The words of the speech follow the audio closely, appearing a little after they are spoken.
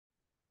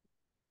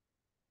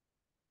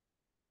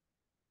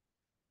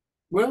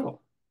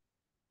Well,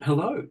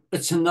 hello.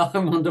 It's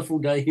another wonderful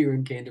day here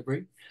in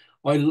Canterbury.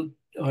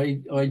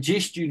 I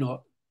jest you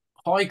not.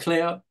 High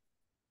cloud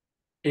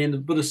and a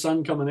bit of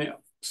sun coming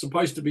out.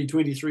 Supposed to be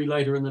 23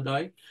 later in the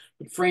day.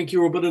 But Frank,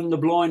 you're a bit in the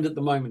blind at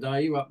the moment,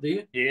 are you up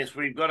there? Yes,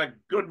 we've got a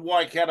good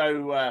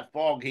Waikato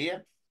fog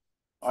here.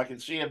 I can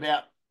see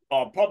about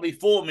probably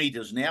 4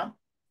 meters now.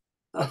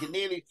 I can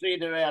nearly see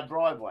to our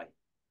driveway,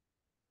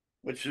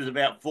 which is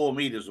about 4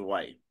 meters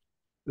away.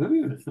 But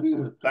it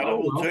Oh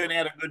will well. turn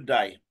out a good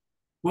day.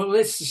 Well,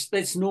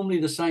 that's normally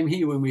the same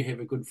here when we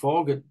have a good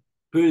fog. It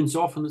burns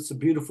off and it's a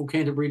beautiful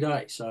Canterbury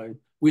day. So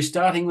we're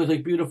starting with a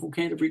beautiful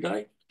Canterbury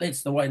day.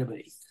 That's the way to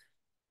be.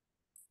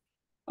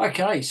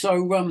 Okay,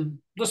 so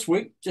this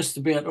week, just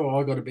about,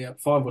 I got about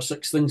five or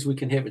six things we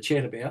can have a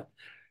chat about.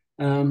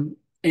 And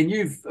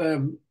you've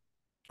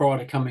prior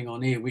to coming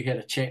on air, we had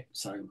a chat.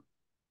 So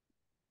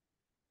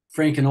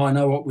Frank and I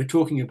know what we're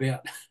talking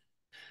about.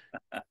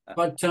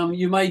 But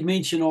you made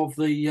mention of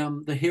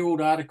the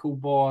Herald article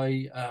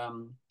by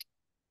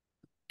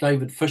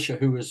David Fisher,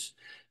 who was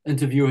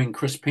interviewing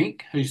Chris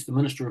Penk, who's the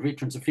Minister of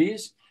Veterans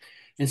Affairs,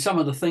 and some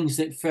of the things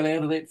that fell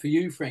out of that for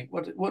you, Frank.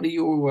 What are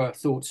your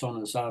thoughts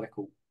on this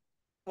article?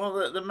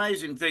 Well, the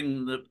amazing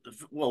thing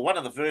one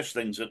of the first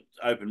things that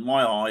opened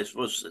my eyes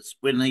was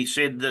when he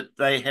said that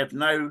they have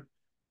no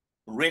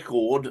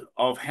record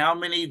of how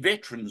many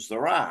veterans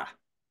there are.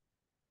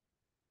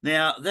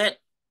 Now, that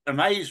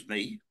amazed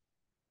me.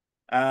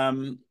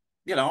 Um,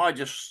 I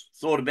just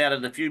thought about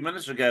it a few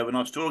minutes ago when I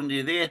was talking to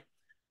you there.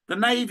 The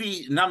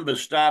Navy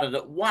numbers started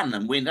at one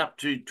and went up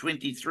to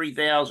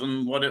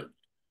 23,000,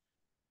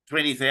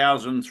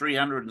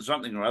 20,300 and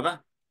something or other.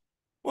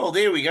 Well,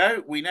 there we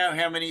go. We know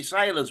how many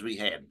sailors we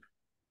had.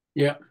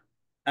 Yeah,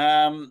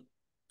 Um,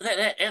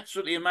 that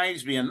absolutely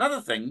amazed me.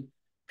 Another thing,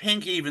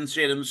 Penk even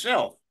said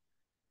himself.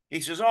 He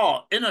says,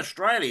 "Oh, in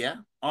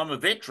Australia, I'm a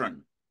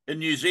veteran. In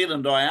New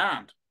Zealand, I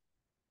aren't."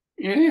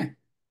 yeah,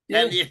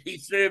 yeah. And yet he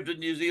served in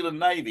New Zealand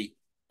Navy.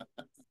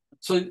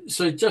 So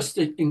just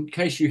in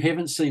case you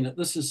haven't seen it,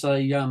 this is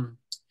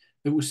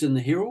it was in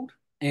the Herald,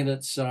 and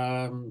it's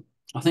I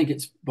think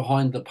it's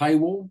behind the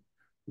paywall,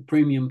 the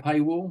premium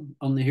paywall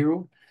on the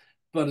Herald.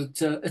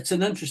 But it's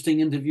an interesting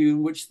interview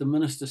in which the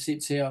minister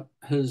sets out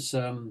his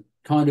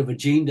kind of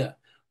agenda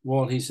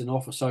while he's in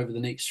office over the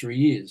next 3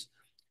 years.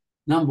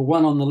 Number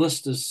one on the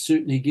list is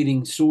certainly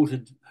getting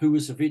sorted who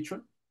is a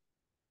veteran.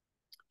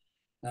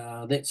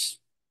 That's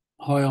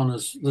high on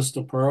his list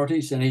of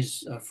priorities, and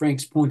as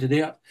Frank's pointed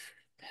out,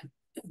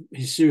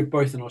 he's served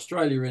both in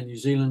Australia and New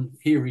Zealand.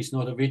 Here, he's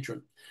not a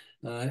veteran.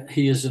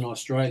 He is in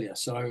Australia,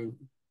 so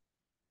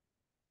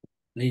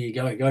there you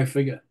go. Go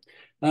figure.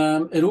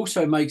 It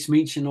also makes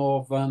mention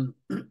of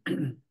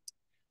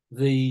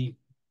the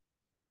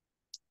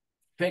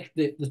fact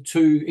that the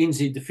two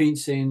NZ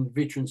Defence and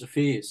Veterans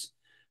Affairs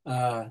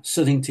are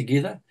sitting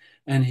together,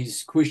 and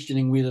he's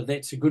questioning whether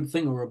that's a good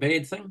thing or a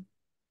bad thing.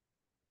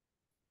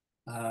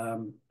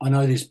 I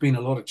know there's been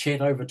a lot of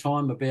chat over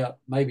time about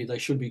maybe they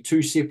should be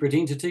two separate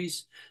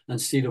entities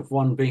instead of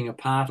one being a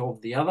part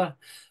of the other.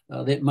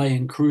 That may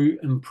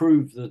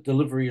improve the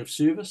delivery of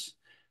service.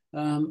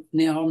 Now,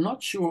 I'm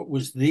not sure it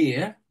was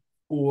there,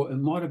 or it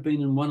might have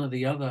been in one of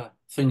the other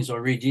things I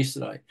read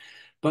yesterday.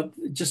 But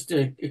just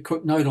a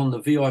quick note on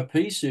the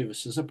VIP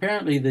services.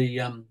 Apparently,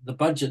 the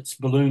budget's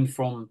ballooned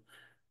from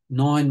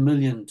 9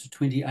 million to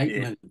 28 Yeah,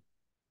 million,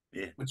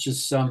 yeah, which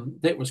is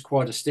that was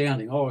quite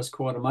astounding. I was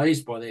quite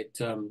amazed by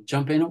that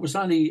jump, and it was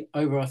only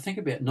over, I think,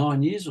 about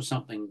 9 years or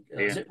something.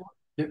 Is yeah,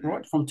 that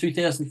right? From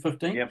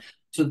 2015 yep,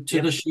 to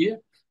yep. this year,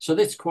 so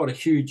that's quite a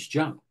huge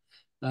jump.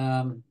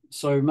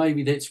 So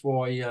maybe that's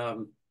why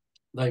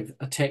they've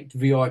attacked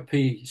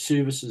VIP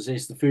services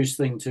as the first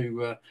thing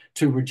to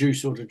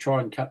reduce or to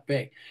try and cut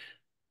back.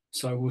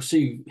 So we'll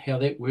see how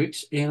that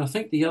works. And I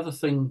think the other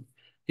thing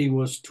he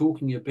was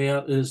talking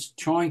about is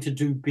trying to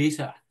do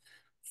better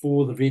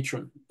for the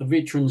veteran. The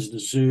veterans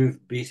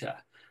deserve better.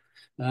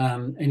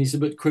 And he's a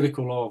bit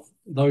critical of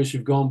those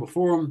who've gone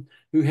before him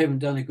who haven't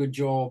done a good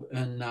job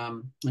in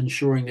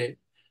ensuring that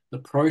the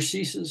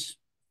processes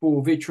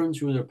for veterans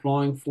who are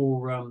applying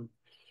for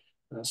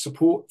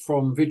support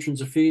from Veterans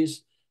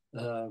Affairs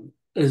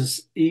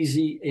is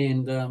easy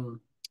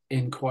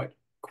and quite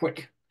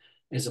quick,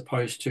 as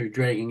opposed to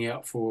dragging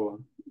out for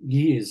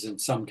years in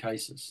some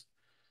cases.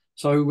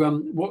 So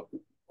what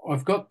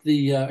I've got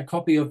a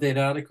copy of that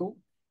article,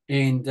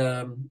 and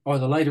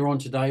either later on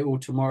today or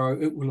tomorrow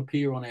it will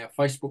appear on our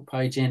Facebook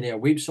page and our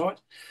website,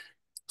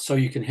 so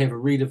you can have a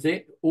read of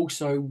that.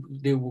 Also,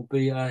 there will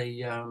be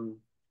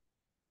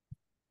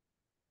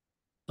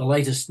the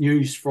latest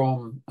news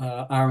from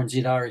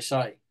RNZ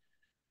RSA.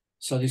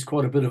 So there's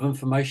quite a bit of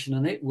information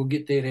in that. We'll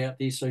get that out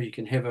there so you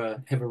can have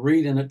a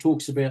read, and it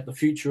talks about the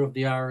future of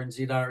the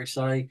RNZ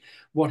RSA,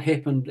 what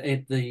happened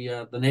at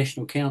the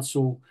National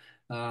Council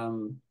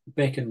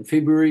back in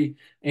February,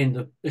 and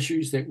the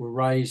issues that were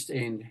raised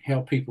and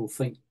how people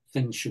think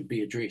things should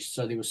be addressed.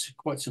 So there was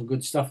quite some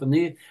good stuff in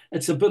there.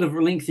 It's a bit of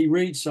a lengthy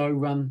read, so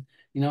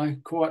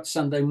quiet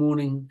Sunday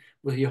morning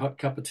with your hot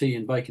cup of tea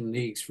and bacon and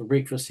eggs for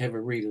breakfast, have a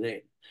read of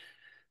that.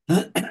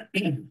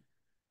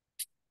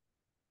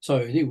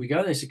 So there we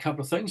go. There's a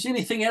couple of things.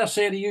 Anything else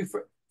out of you?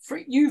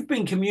 You've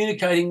been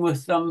communicating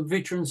with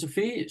Veterans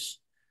Affairs.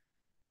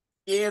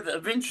 Yeah,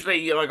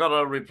 eventually I got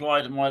a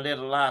reply to my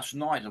letter last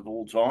night of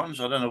all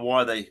times. I don't know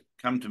why they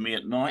come to me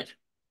at night.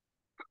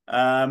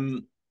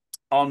 Um,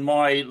 on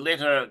my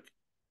letter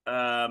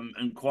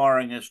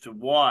inquiring as to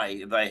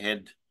why they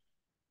had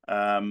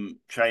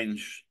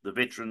changed the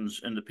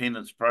Veterans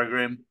Independence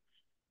Program.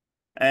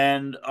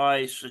 And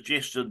I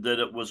suggested that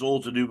it was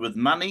all to do with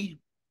money,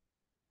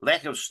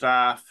 lack of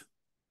staff,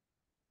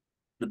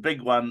 the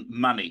big one,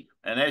 money.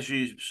 And as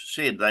you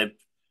said,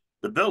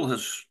 the bill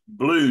has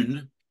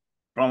ballooned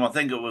from, I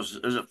think it was,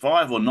 is it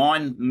 5 or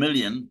 9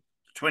 million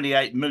to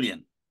 28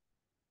 million.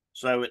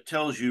 So it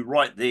tells you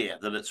right there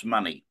that it's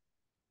money.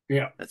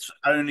 Yeah. That's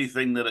the only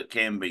thing that it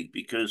can be,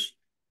 because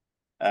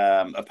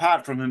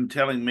apart from him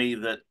telling me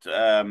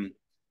that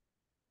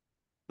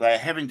they're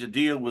having to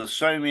deal with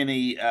so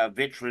many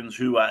veterans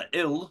who are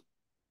ill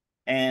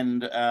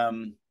and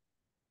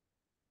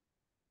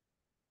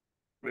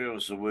where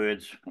was the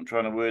words? I'm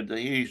trying to word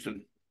they used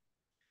them.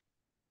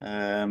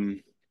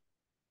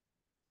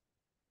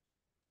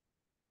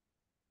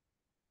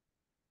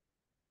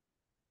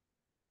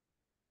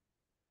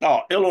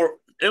 Ill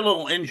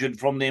or injured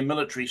from their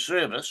military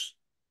service,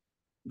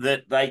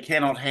 that they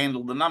cannot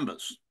handle the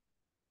numbers.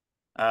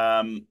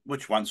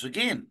 Which once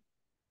again,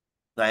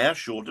 they are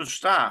short of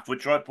staff,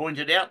 which I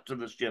pointed out to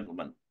this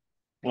gentleman.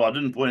 Well, I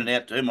didn't point it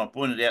out to him, I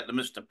pointed it out to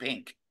Mr.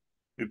 Penk,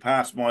 who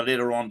passed my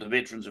letter on to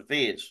Veterans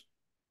Affairs,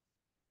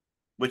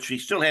 which he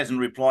still hasn't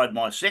replied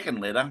my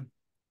second letter,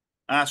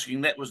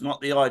 asking that was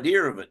not the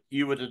idea of it.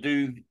 You were to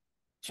do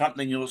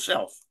something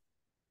yourself.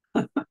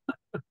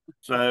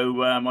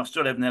 So I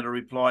still haven't had a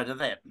reply to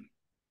that.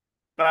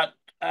 But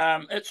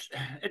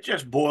it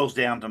just boils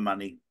down to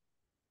money.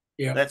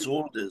 Yeah. That's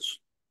all it is.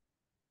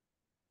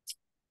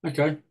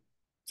 Okay.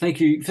 Thank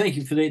you. Thank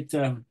you for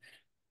that,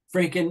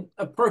 Frank. And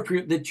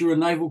appropriate that you're a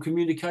naval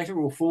communicator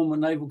or former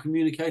naval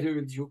communicator,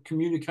 and you're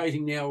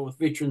communicating now with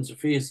Veterans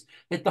Affairs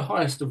at the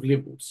highest of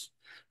levels.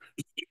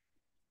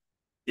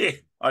 Yeah,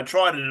 I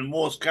tried it in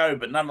Morse code,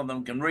 but none of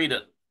them can read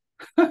it.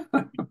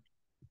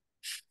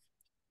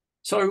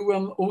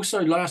 So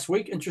also last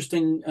week,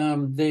 interesting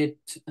that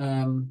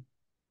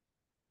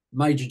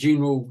Major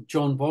General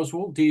John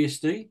Boswell,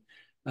 DSD,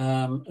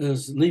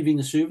 is leaving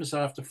the service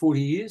after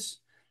 40 years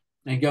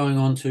and going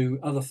on to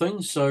other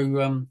things.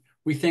 So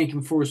we thank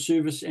him for his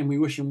service and we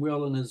wish him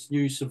well in his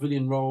new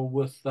civilian role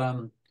with,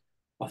 I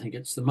think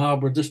it's the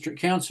Marlborough District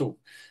Council.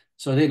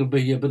 So that'll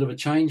be a bit of a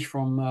change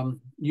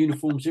from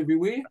uniforms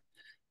everywhere.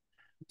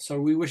 So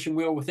we wish him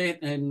well with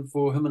that and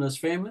for him and his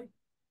family.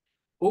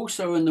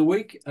 Also in the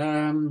week,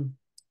 I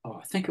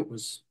think it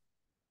was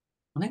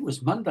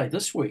Monday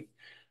this week,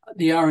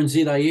 the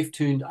RNZAF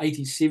turned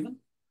 87,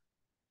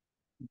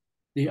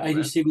 the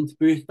 87th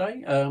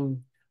birthday.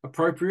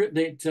 Appropriate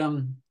that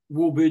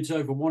Warbirds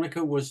over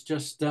Wanaka was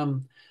just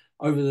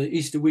over the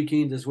Easter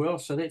weekend as well,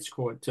 so that's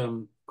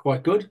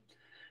quite good.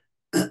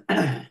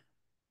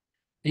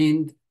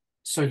 And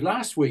so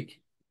last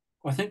week,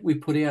 I think we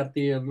put out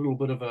there a little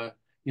bit of a,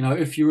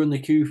 if you're in the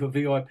queue for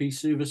VIP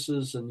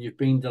services and you've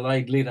been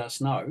delayed, let us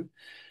know.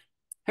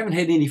 Haven't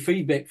had any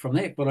feedback from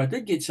that, but I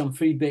did get some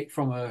feedback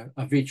from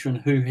a veteran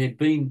who had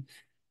been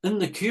in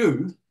the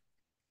queue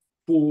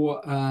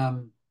for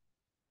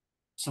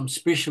some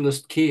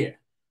specialist care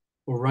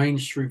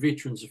arranged through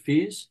Veterans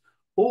Affairs,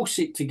 all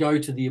set to go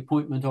to the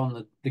appointment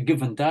on the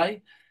given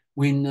day,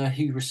 when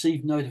he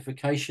received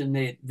notification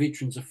that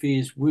Veterans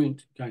Affairs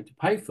weren't going to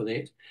pay for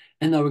that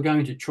and they were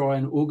going to try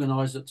and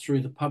organise it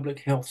through the public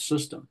health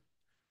system.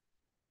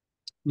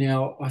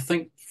 Now, I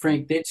think,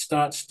 Frank, that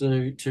starts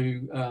to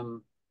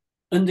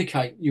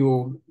indicate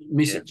your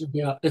message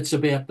about it's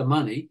about the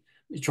money.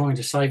 You're trying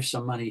to save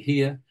some money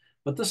here,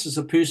 but this is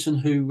a person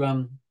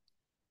who,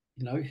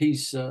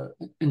 he's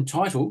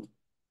entitled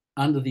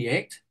under the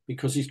Act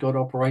because he's got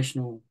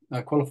operational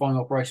qualifying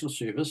operational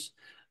service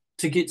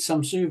to get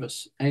some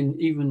service,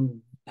 and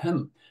even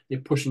him, they're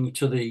pushing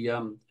to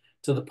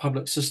the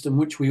public system,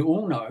 which we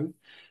all know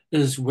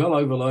is well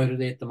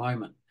overloaded at the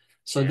moment.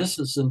 So this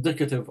is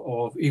indicative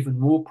of even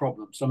more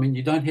problems. I mean,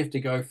 you don't have to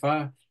go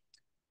far.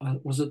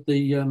 Was it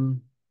the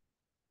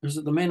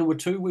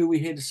Manawatu where we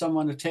had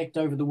someone attacked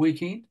over the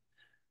weekend?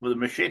 With a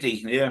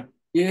machete, yeah.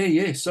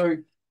 Yeah. So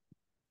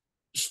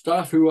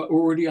staff who are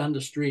already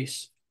under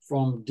stress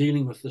from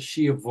dealing with the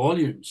sheer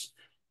volumes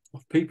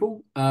of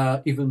people,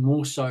 even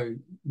more so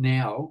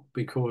now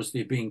because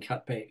they're being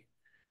cut back.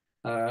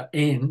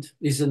 And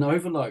there's an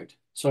overload.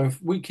 So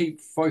if we keep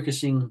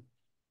focusing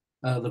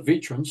the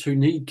veterans who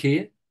need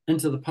care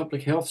into the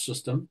public health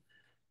system,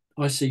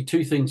 I see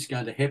two things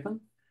going to happen.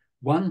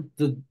 One,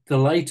 the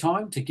delay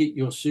time to get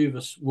your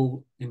service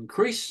will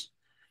increase.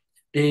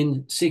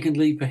 And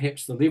secondly,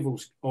 perhaps the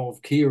levels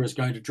of care is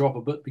going to drop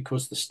a bit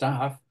because the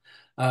staff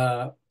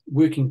are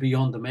working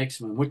beyond the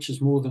maximum, which is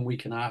more than we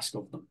can ask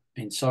of them.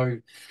 And so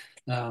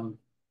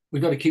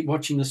we've got to keep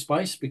watching the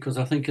space, because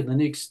I think in the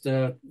next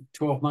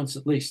 12 months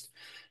at least,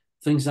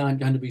 things aren't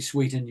going to be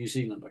sweet in New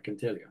Zealand, I can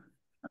tell you.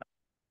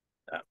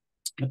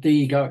 But there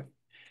you go.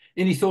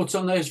 Any thoughts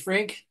on those,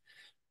 Frank?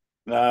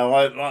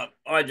 No,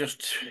 I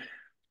just,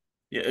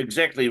 yeah,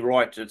 exactly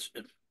right.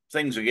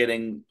 Things are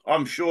getting.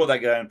 I'm sure they're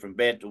going from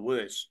bad to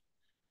worse.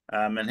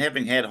 And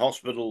having had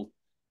hospital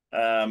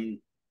um,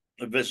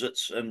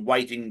 visits and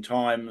waiting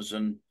times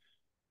and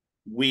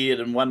weird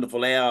and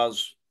wonderful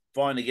hours,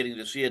 finally getting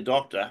to see a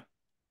doctor,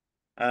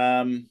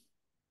 um,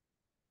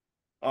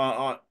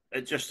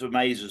 it just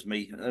amazes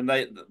me. And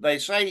they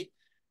say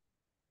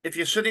if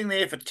you're sitting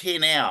there for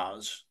 10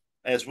 hours,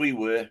 as we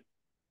were,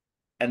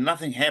 and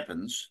nothing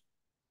happens,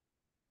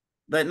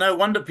 that no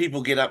wonder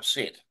people get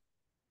upset.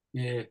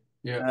 Yeah,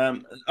 yeah.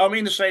 I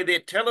mean to say their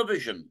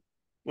television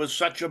was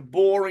such a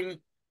boring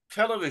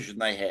television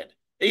they had.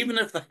 Even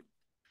if they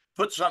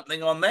put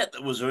something on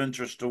that was of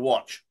interest to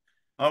watch,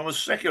 I was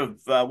sick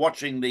of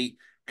watching the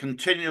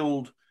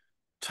continual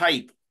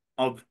tape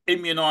of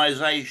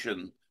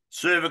immunisation,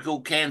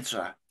 cervical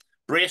cancer,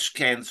 breast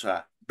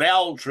cancer,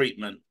 bowel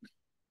treatment.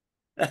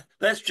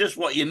 That's just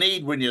what you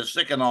need when you're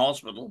sick in a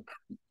hospital.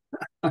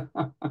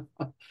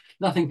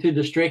 Nothing to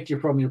distract you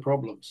from your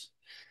problems.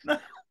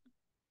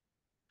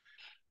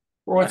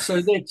 Right, so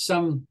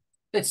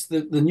that's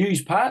the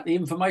news part, the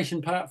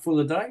information part for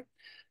the day.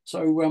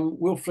 So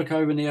we'll flick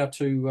over now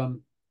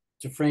to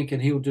Frank,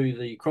 and he'll do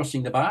the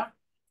crossing the bar.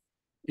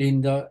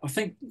 And I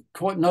think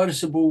quite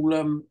noticeable,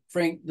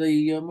 Frank,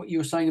 the what you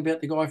were saying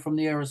about the guy from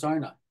the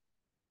Arizona.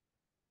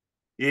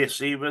 Yes,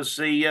 he was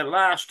the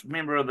last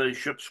member of the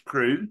ship's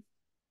crew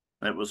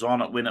that was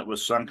on it when it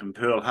was sunk in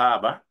Pearl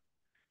Harbor.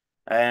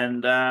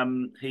 And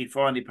he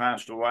finally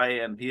passed away,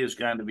 and he is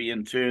going to be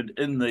interred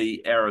in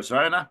the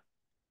Arizona.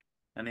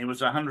 And he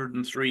was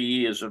 103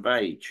 years of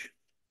age.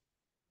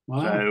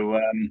 Wow.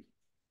 So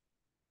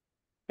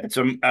it's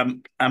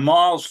a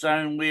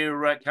milestone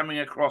we're coming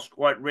across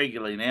quite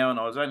regularly now. And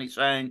I was only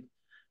saying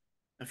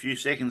a few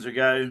seconds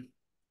ago,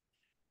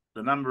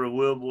 the number of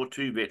World War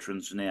II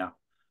veterans now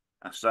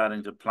are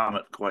starting to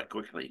plummet quite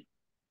quickly.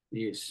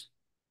 Yes.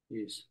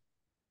 Yes.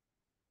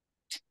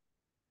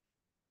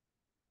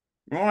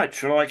 Right,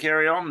 shall I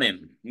carry on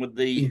then with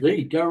the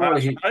Indeed. Go right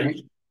fast ahead,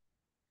 notes?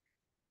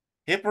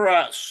 Frank.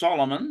 Hipera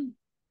Solomon,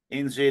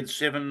 NZ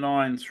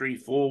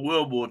 7934,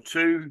 World War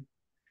II,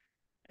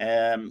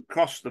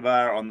 crossed the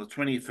bar on the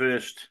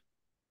 21st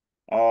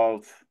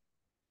of,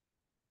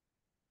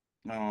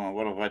 oh,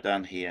 what have I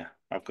done here?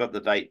 I've got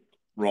the date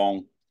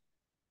wrong.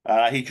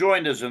 He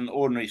joined as an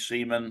ordinary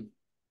seaman,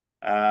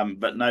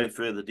 but no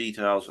further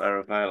details are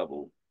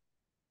available.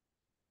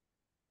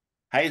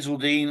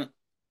 Hazeldean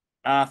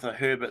Arthur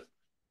Herbert,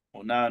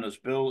 or known as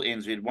Bill,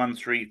 NZ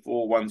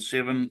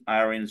 13417,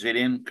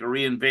 RNZN,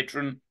 Korean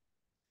veteran,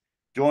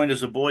 joined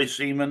as a boy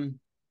seaman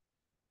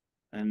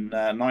in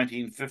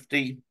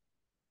 1950,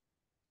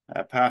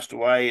 passed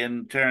away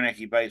in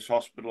Taranaki Base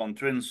Hospital on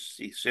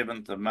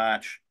 27th of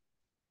March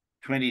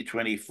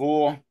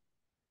 2024.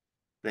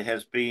 There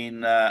has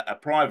been a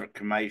private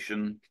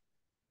cremation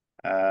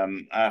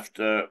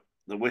after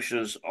the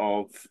wishes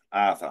of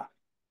Arthur.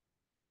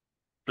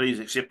 Please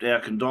accept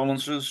our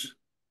condolences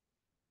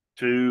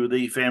to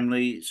the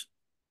families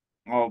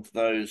of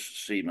those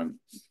seamen.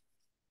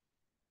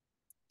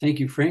 Thank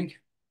you, Frank.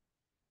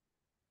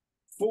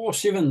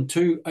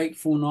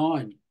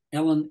 472849,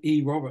 Alan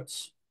E.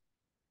 Roberts,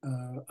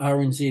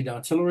 RNZ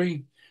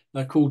Artillery,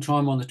 call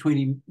time on the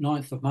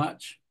 29th of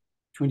March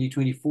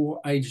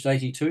 2024, aged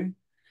 82.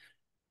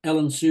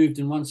 Alan served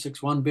in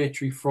 161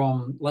 Battery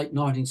from late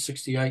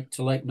 1968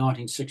 to late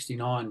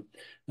 1969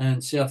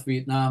 in South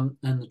Vietnam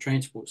in the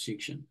transport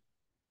section.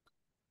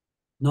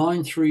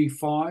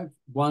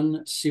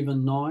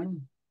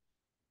 935179,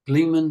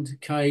 Gleeman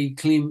K.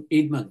 Clem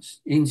Edmonds,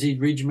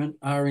 NZ Regiment,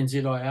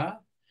 RNZIR,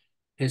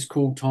 has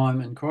called time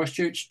in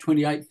Christchurch,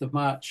 28th of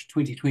March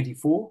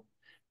 2024,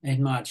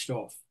 and marched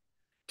off.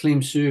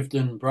 Clem served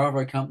in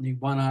Bravo Company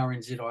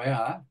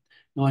 1RNZIR,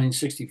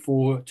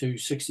 1964 to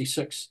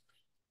 66,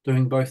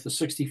 doing both the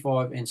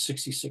 65 and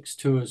 66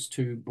 tours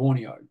to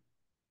Borneo.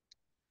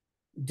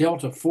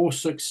 Delta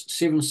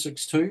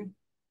 46762,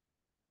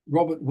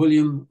 Robert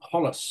William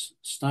Hollis,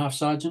 Staff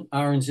Sergeant,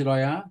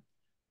 RNZIR,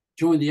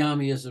 joined the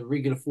Army as a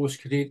regular force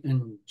cadet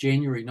in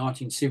January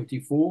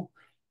 1974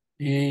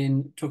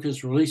 and took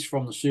his release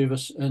from the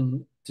service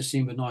in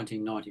December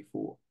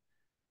 1994.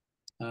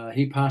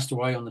 He passed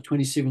away on the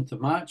 27th of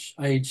March,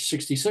 age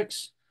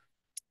 66.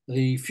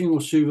 The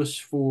funeral service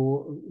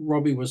for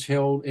Robbie was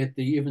held at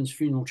the Evans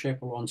Funeral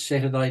Chapel on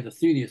Saturday, the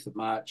 30th of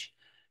March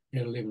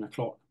at 11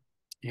 o'clock.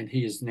 And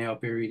he is now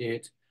buried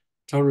at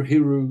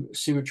Taruhiru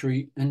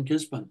Cemetery in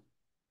Gisborne.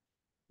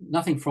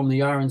 Nothing from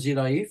the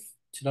RNZAF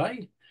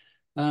today.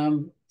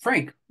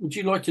 Frank, would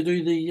you like to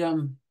do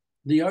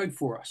the ode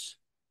for us?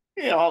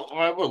 Yeah,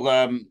 I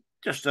will.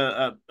 Just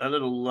a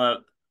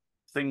little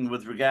thing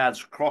with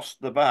regards across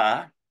the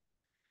bar.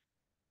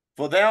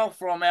 For thou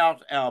from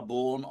out our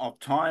bourne of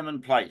time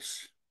and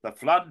place, the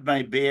flood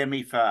may bear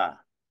me far.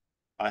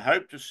 I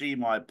hope to see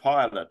my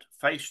pilot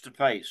face to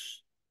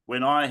face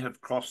when I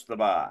have crossed the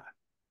bar.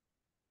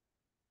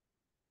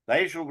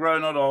 They shall grow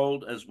not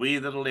old as we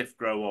that are left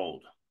grow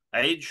old.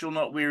 Age shall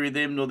not weary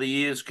them, nor the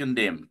years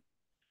condemn.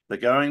 the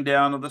going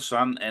down of the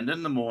sun, and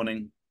in the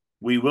morning,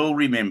 we will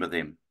remember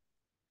them.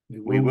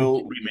 We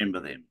will remember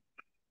them.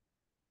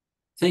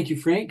 Thank you,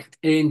 Frank,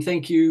 and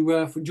thank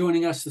you for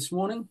joining us this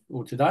morning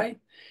or today.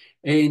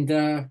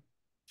 And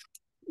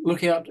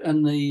look out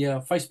in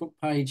the Facebook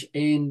page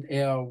and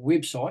our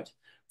website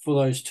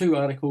for those two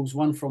articles,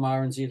 one from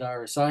RNZ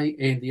RSA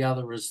and the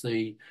other is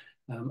the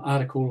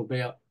article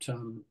about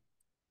the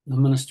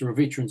Minister of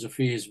Veterans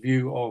Affairs'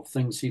 view of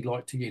things he'd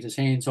like to get his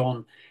hands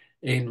on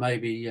and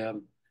maybe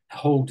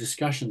hold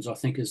discussions, I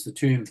think is the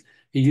term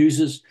he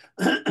uses,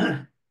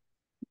 in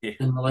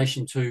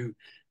relation to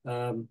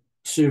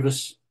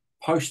service,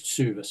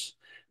 post-service.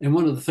 And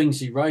one of the things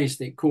he raised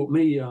that caught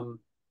me,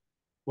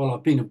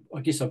 well,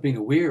 I guess I've been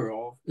aware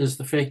of, is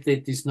the fact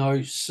that there's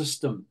no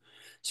system.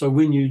 So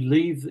when you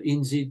leave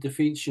NZ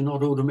Defence, you're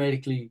not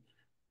automatically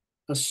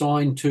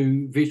assigned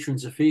to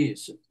Veterans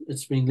Affairs.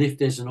 It's been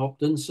left as an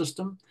opt-in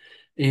system,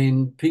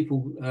 and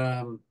people,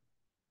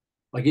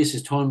 I guess,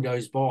 as time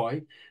goes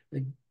by,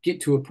 they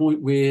get to a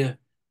point where,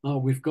 oh,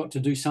 we've got to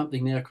do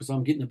something now because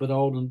I'm getting a bit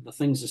old and the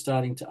things are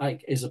starting to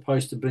ache, as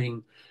opposed to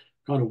being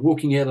kind of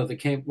walking out of the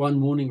camp one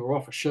morning or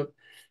off a ship,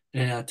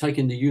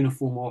 taking the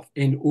uniform off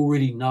and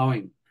already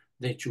knowing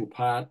that you're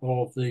part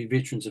of the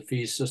Veterans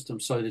Affairs system,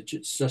 so that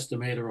it's just a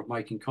matter of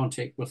making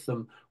contact with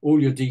them, all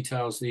your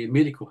details there,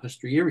 medical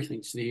history,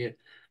 everything's there,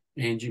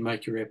 and you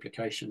make your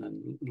application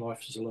and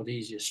life is a lot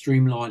easier,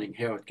 streamlining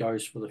how it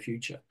goes for the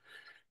future.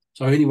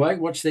 So anyway,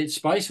 watch that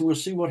space and we'll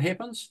see what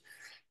happens.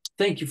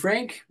 Thank you,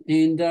 Frank,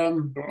 and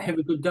have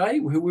a good day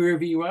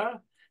wherever you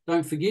are.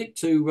 Don't forget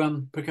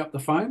to pick up the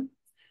phone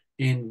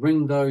and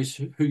ring those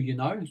who you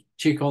know,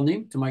 check on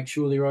them to make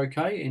sure they're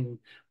okay and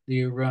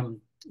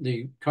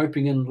they're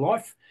coping in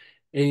life.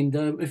 And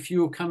if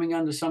you're coming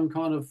under some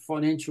kind of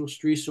financial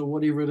stress or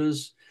whatever it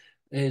is,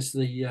 as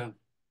the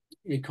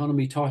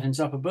economy tightens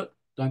up a bit,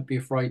 don't be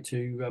afraid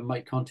to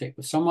make contact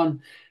with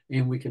someone,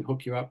 and we can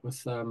hook you up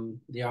with the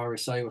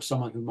RSA or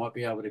someone who might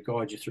be able to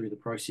guide you through the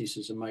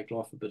processes and make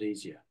life a bit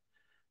easier.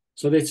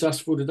 So that's us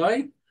for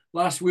today.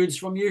 Last words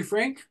from you,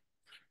 Frank?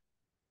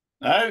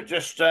 No,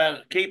 just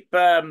keep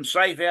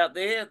safe out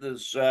there.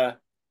 There's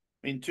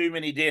been too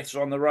many deaths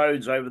on the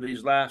roads over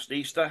these last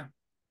Easter.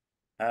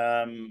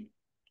 I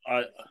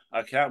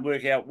can't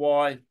work out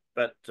why,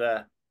 but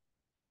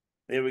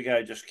there we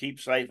go. Just keep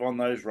safe on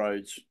those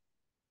roads.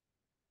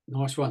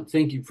 Nice one.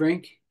 Thank you,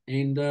 Frank.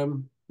 And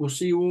we'll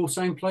see you all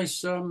same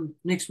place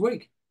next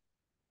week.